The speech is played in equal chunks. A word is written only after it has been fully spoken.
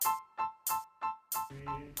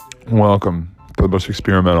Welcome to the most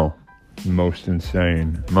experimental, most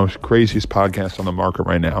insane, most craziest podcast on the market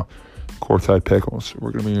right now, Courtside Pickles.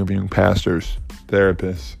 We're going to be interviewing pastors,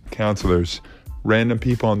 therapists, counselors, random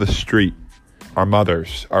people on the street, our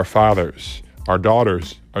mothers, our fathers, our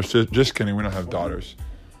daughters. Just kidding, we don't have daughters.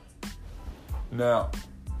 Now,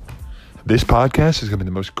 this podcast is going to be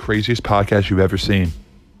the most craziest podcast you've ever seen.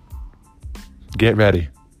 Get ready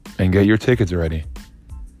and get your tickets ready,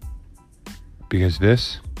 because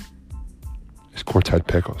this is Courtside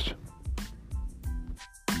Pickles.